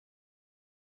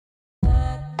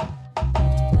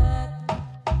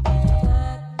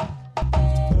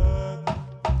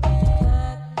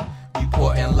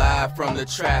Live from the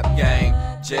trap game.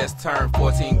 Just turned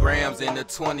 14 grams in the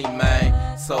 20,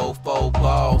 man. Sold 4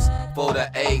 balls for the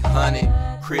 800.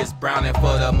 Chris Browning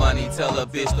for the money, tell a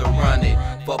bitch to run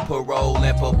it. For parole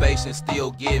and probation, still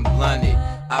getting blunted.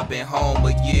 I been home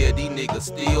a year, these niggas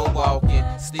still walking,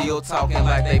 still talking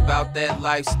like they bout that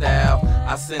lifestyle.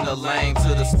 I send a lame to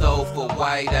the stove for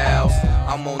White Owls.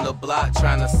 I'm on the block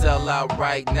trying to sell out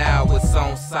right now. It's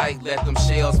on site, let them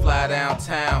shells fly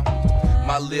downtown.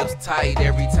 My lips tight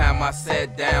every time I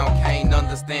sat down. Can't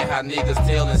understand how niggas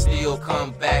tell and still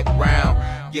come back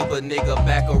round. Give a nigga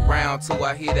back around till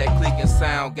I hear that clicking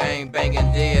sound. Gang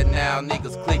banging dead now,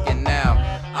 niggas clicking now.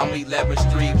 I'm 11th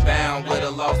Street bound, where the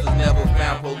lost is never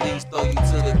found. Police throw you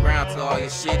to the ground till all your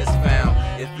shit is found.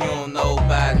 If you don't know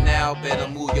by now, better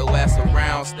move your ass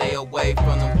around. Stay away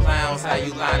from them clowns, how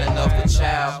you lining up a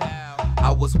child?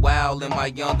 I was wild in my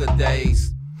younger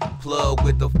days. Plug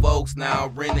with the folks, now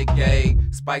I'm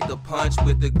renegade. Spike the punch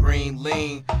with the green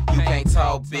lean. You can't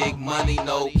talk big money,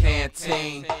 no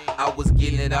canteen. I was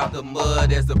getting it out the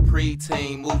mud as a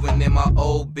preteen. Moving in my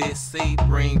old bitch seat,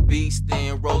 bring beast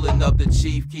in. Rolling up the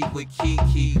chief, keep with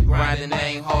Kiki. Grinding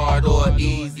ain't hard or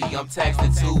easy. I'm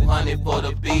taxing 200 for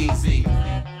the BZ.